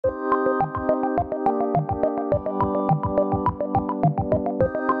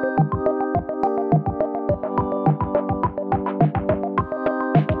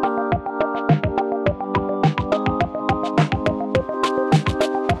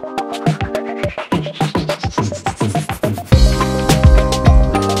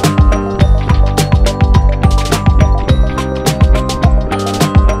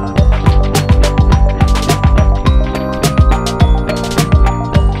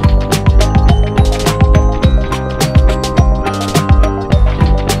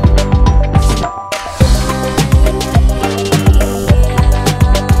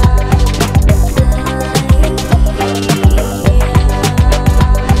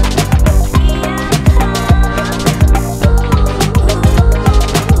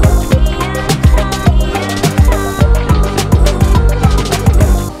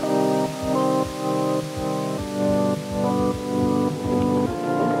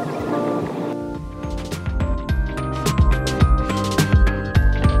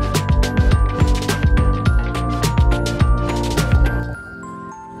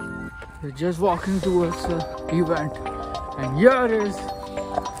just walking towards the event, and here is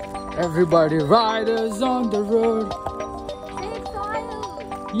everybody, riders on the road.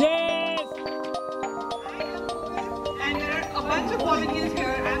 Yes! And there are a bunch of volunteers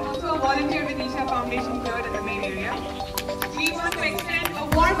here. I'm also a volunteer with Isha Foundation here in the main area. We want to extend a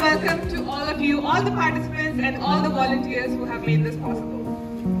warm welcome to all of you, all the participants and all the volunteers who have made this possible.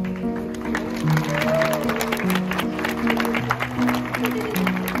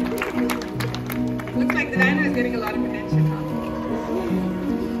 Looks like the diner is getting a lot of attention, huh?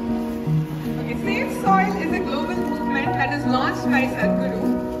 Okay, SaveSoil is a global movement that is launched by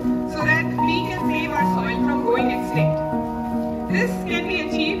Sadhguru so that we can save our soil from going extinct. This can be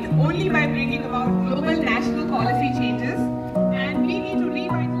achieved only by bringing about global national policy changes, and we need to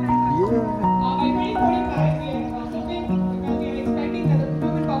revitalize our soil. By 2045, we are expecting that the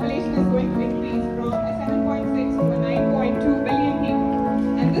human population is going to increase from 7.6 to 9.2 billion people.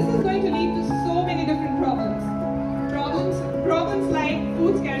 And this is going to lead to so many different problems. Problems like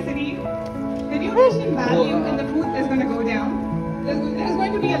food scarcity, the nutrition value in the food is going to go down. There's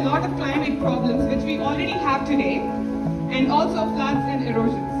going to be a lot of climate problems which we already have today, and also floods and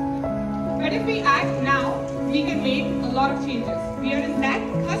erosions. But if we act now, we can make a lot of changes. We are in that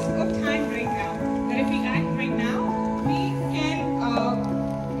cusp of time right now, that if we act right now, we can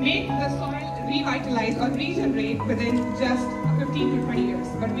make the soil revitalize or regenerate within just 15 to 20 years.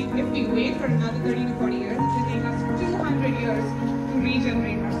 But if we wait for another 30 to 40 years, it will take us 200 years to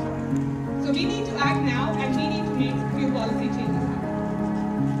regenerate our soil. So we need to act now, and we need to make a few policy changes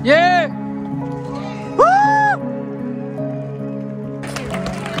now. Yeah! Woo!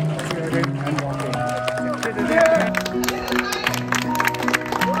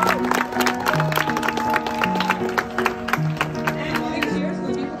 And volunteers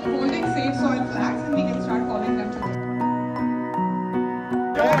will be holding SaveSoil flags, and we can start calling them together.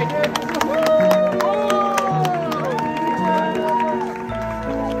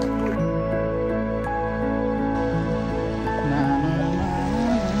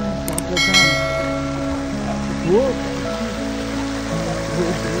 Whoa!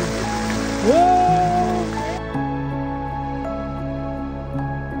 Whoa!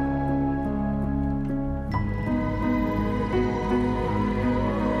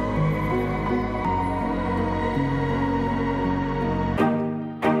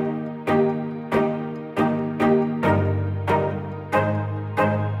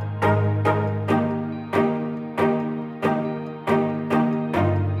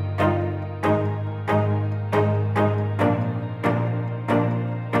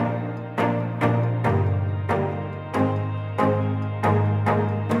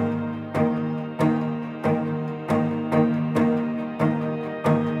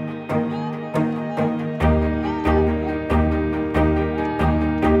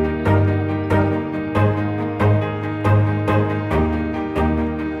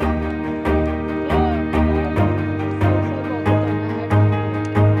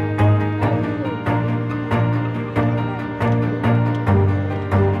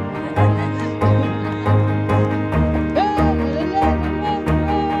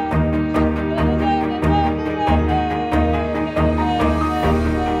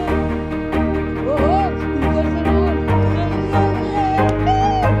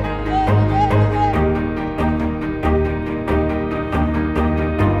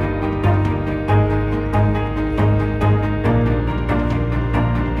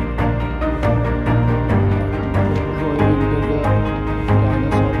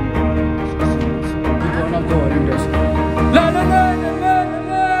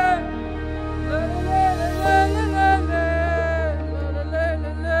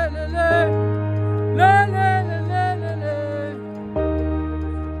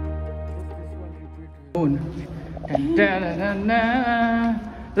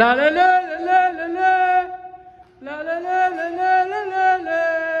 La la la la la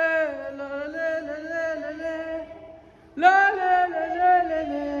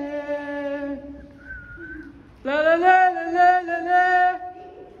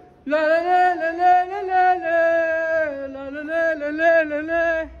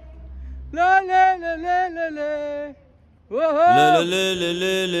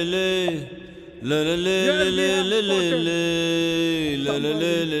la la la la la la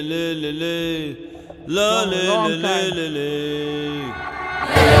la la la la la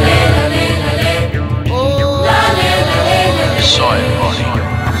Soil body.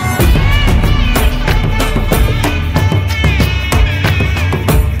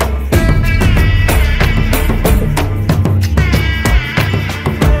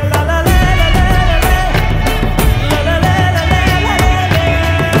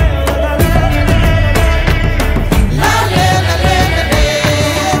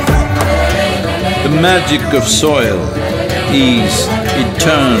 The magic of soil is it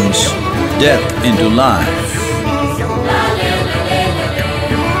turns death into life.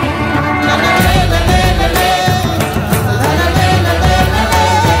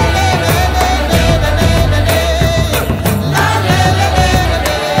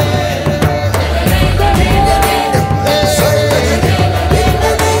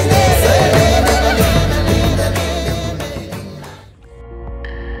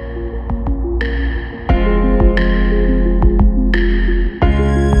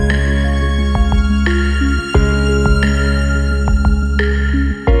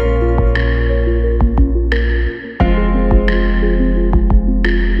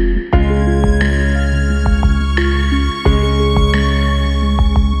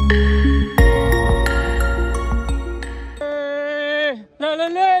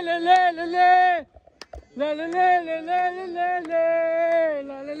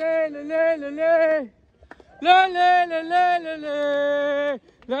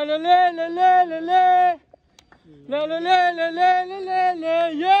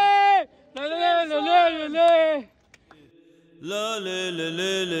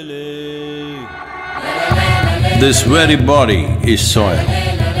 This very body is soil.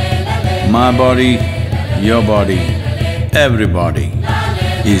 My body, your body, everybody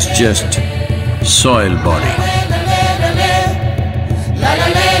is just soil body.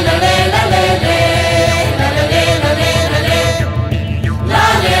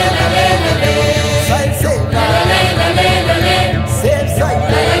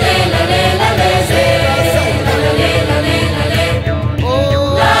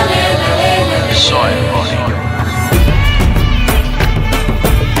 Soil body.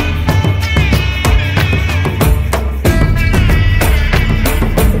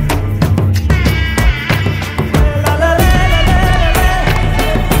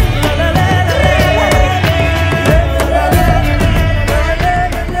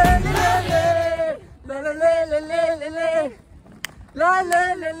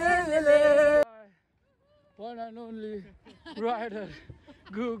 One and only rider,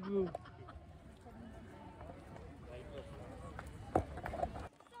 Goo.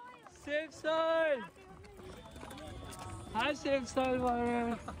 Save soil! Hi Save Soil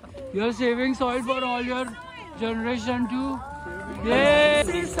Warrior. You're saving soil for all your generation too? Yay!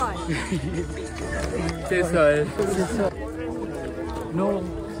 Save soil. Save soil. No.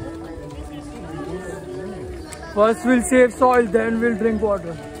 First we'll save soil, then we'll drink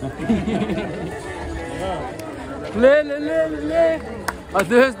water.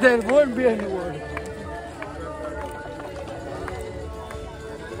 Otherwise there won't be any water.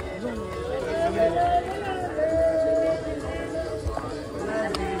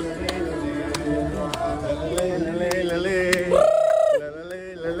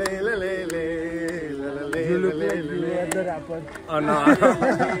 You look like you are the rapper. Oh no.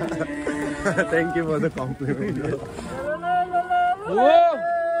 Thank you for the compliment. Whoa!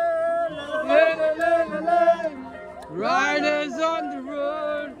 Riders on the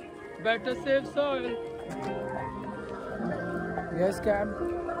road, better save soil. Yes, Cam?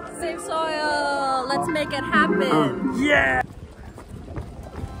 Save soil. Let's make it happen. Yeah!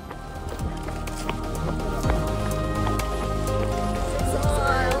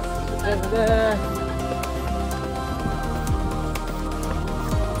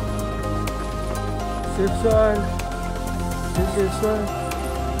 Save soil. Save soil. Save soil.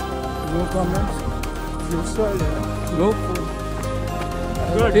 No comments. Save soil. No food.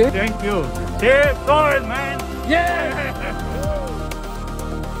 Good, thank you. Save soil, man. Yeah!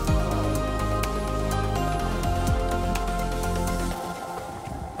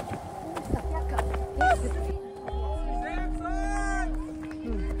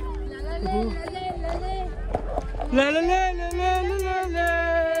 La la la la la la la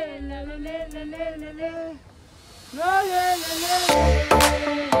la la la la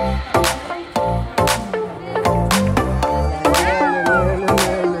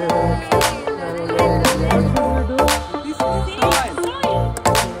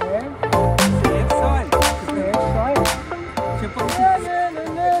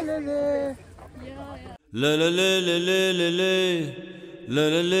La la la la la la la. La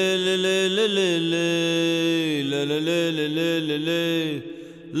la la la la la la la. La la la la la la la.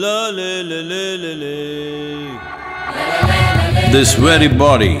 La la la la la la. This very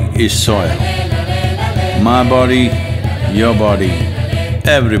body is soil. My body, your body,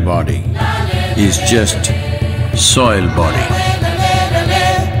 everybody is just soil body.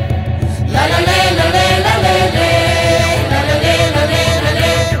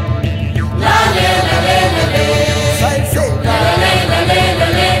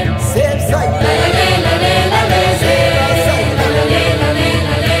 Save soil.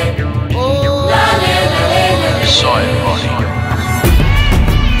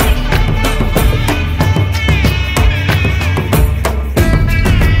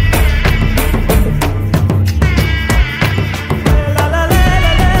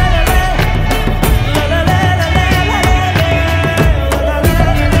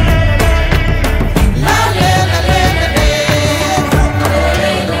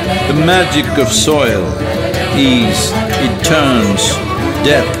 magic of soil is it turns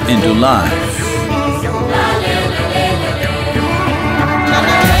death into life.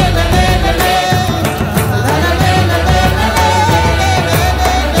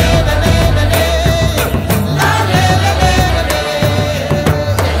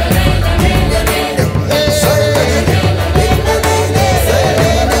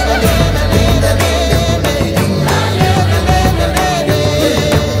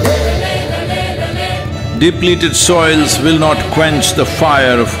 Depleted soils will not quench the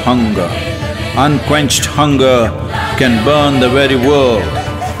fire of hunger. Unquenched hunger can burn the very world.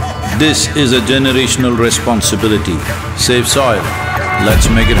 This is a generational responsibility. Save soil. Let's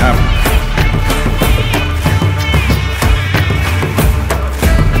make it happen.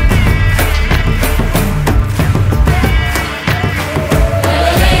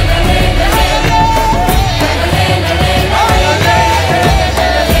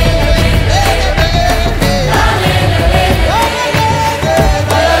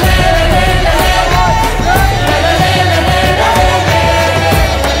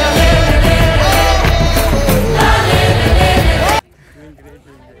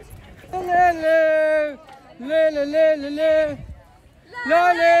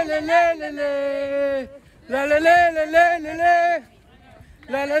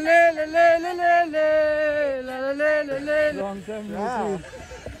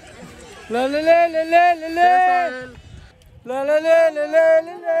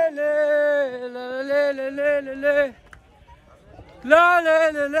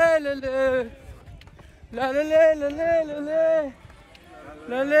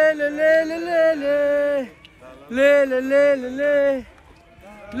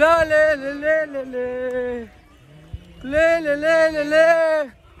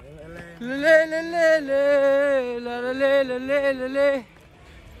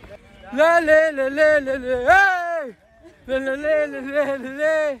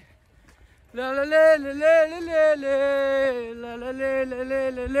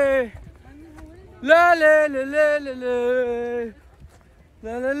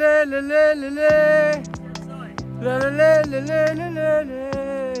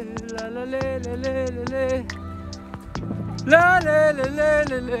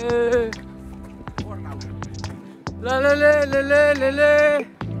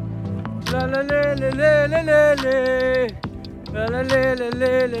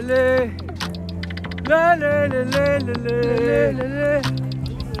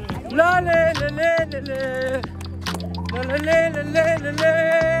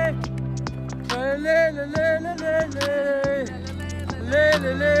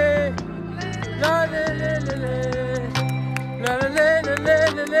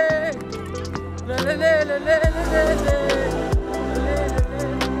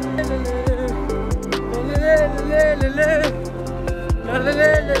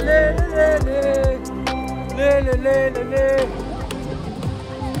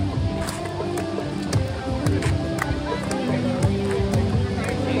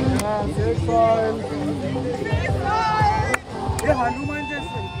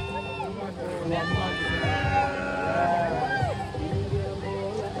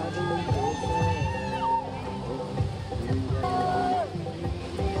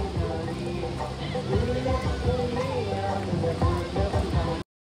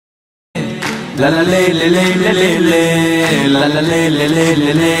 La la le le le le le le, la la le le le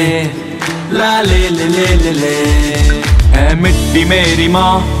le le, la le le le le le। है मिट्टी मेरी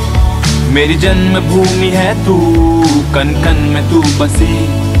माँ, मेरी जन्म भूमि है तू, कन कन में तू बसी,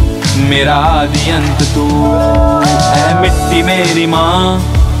 मेरा आदि अंत तू। है मिट्टी मेरी माँ,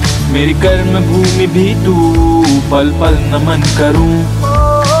 मेरी कर्म भूमि भी तू, पल पल नमन करूं,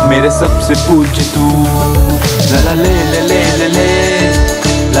 मेरे सबसे पूज्य तू। ला ला ले ले ले ले ले,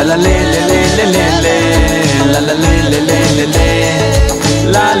 la la le le le le le le,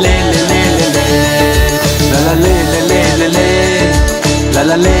 la la le le le le le, la le le le le le, la la le le le le le, la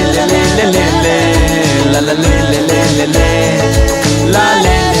la le le le le le le, la la le le le le le, la le le le le le।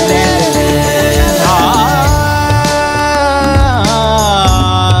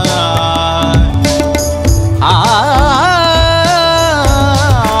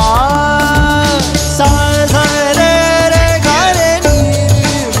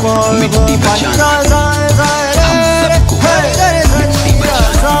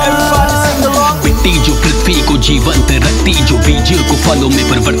 जीवंत रखती, जो बीज को फलों में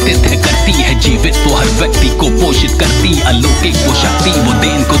परिवर्तित है करती है, जीवित वो हर व्यक्ति को पोषित करती, अलौकिक वो शक्ति, वो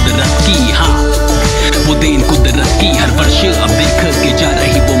देन कुदरत की। हाँ, वो देन कुदरत की, हर वर्ष अब देख के जा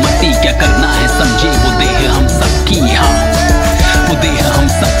रही वो मती, क्या करना है समझे वो देह हम सबकी। हाँ, वो देह हम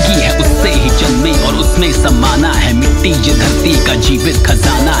सबकी है, उसमें समाना है। मिट्टी ये धरती का जीवित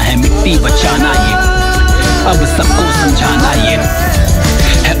खजाना है, मिट्टी बचाना ये अब सबको समझाना ये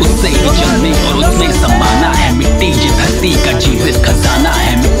है। उससे ही जन्मे और उसमें समाना है। मिट्टी ये धरती का जीवित खजाना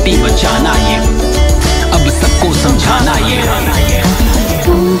है, मिट्टी बचाना ये अब सबको समझाना ये।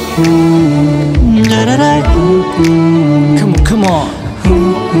 Come on.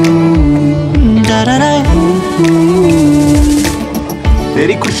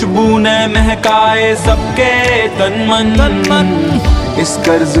 तेरी खुशबू ने महकाए सबके तन मन। इस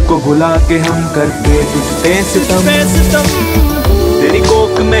कर्ज को भुला के हम करते तुझ पे सितम। तेरी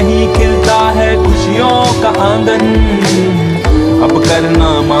कोख में ही खिलता है खुशियों का आंगन। अब करना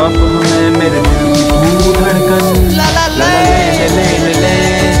माफ हमें मेरे दिल की धड़कन। ला ला ले ले ले ले ले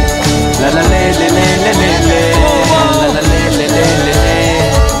ला ला ले ले ले ले ले ले ला ला ले ले ले ले ले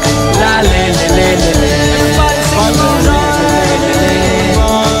ला ले ले ले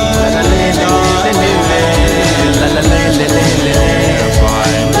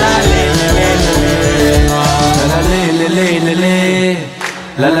ले ले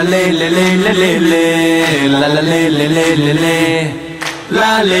La la le le le le le le la la le le le le le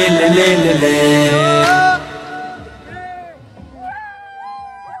la le le le le le.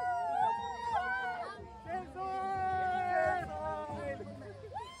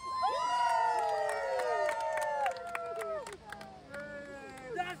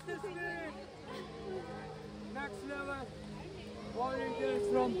 That's the spirit. Next level. Volunteers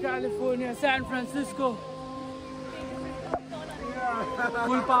from California, San Francisco.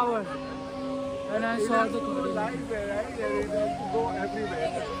 Full power. And I saw the live there, right? There is to go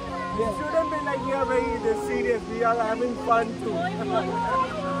everywhere. We shouldn't be like we are very serious. We are having fun too.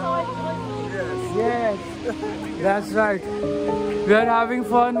 Yes, that's right. We are having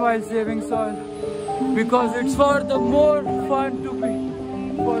fun while saving soil because it's for the more fun to be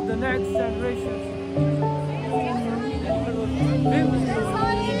for the next generations.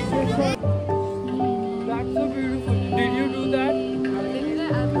 That's so beautiful. Did you do that?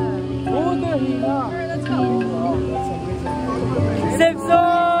 Oh, the Hina. Let's go.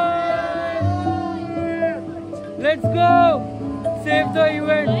 SaveSoil! Let's go! Save the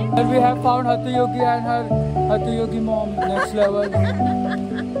event. And we have found Hatha Yogi and her Hatha Yogi mom. Next level.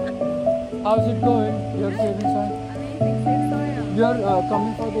 How's it going? You're saving soil? You're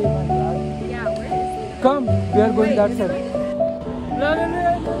coming for the event, right? Yeah, where is it? Come, we are going that side. La la la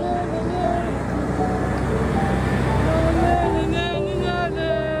la la.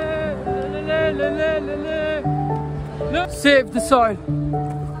 Save the soil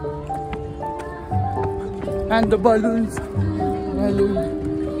and the balloons.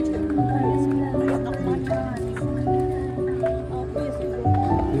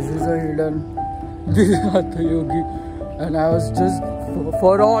 This is a hidden. This is Hatha Yogi, and I was just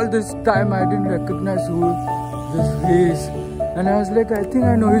for all this time I didn't recognize who this is, and I was like, I think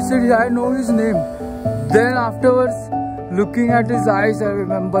I know. He said, yeah, I know his name. Then afterwards, looking at his eyes, I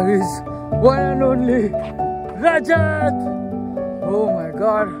remember his one and only Rajat. Oh my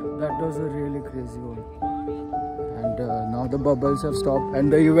God, that was a really crazy one. And now the bubbles have stopped,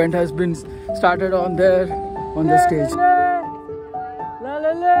 and the event has been started on there on the stage. La la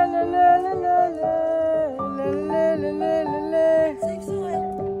la la la la la la la la la la.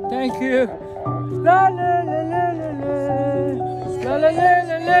 Thank you. La la la la la la la la la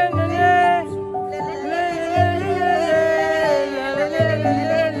la la la.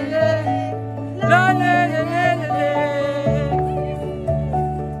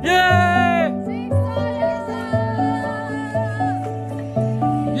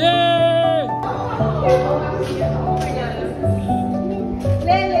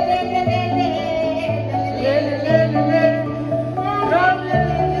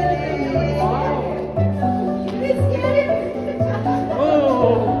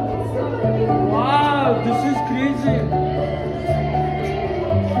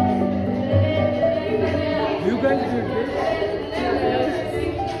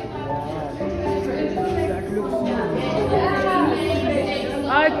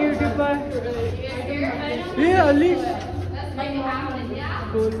 Hi, cutie pie. Yeah, Ali.